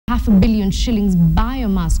500 million shillings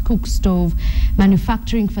biomass cook stove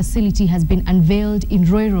manufacturing facility has been unveiled in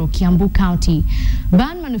Ruiru, Kiambu County.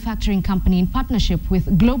 Burn Manufacturing Company, in partnership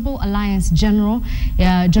with Global Alliance General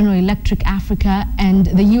Electric Africa and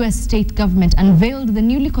the U.S. state government, unveiled the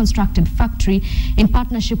newly constructed factory in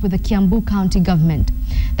partnership with the Kiambu County government.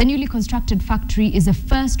 The newly constructed factory is the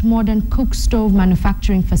first modern cook stove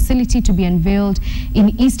manufacturing facility to be unveiled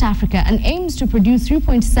in East Africa and aims to produce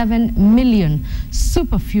 3.7 million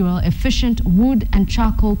super fuel efficient wood and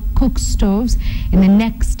charcoal cook stoves in the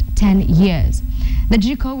next 10 years. The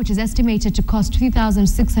JICO, which is estimated to cost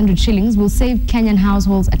 3,600 shillings, will save Kenyan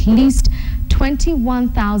households at least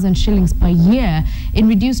 21,000 shillings per year in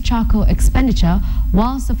reduced charcoal expenditure,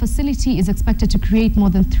 whilst the facility is expected to create more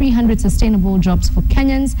than 300 sustainable jobs for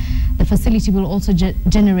Kenyans. The facility will also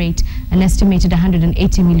generate an estimated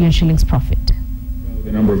 180 million shillings profit.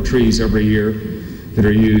 The number of trees every year that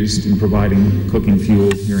are used in providing cooking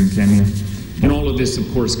fuel here in Kenya. And all of this, of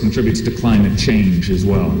course, contributes to climate change as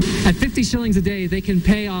well. At 50 shillings a day, they can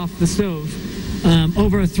pay off the stove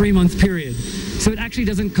over a 3-month period. So it actually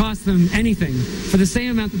doesn't cost them anything. For the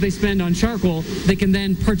same amount that they spend on charcoal, they can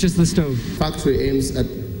then purchase the stove. Factory aims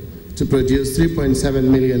to produce 3.7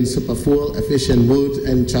 million super fuel efficient wood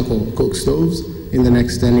and charcoal cook stoves in the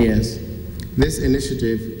next 10 years. This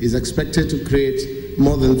initiative is expected to create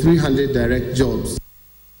more than 300 direct jobs.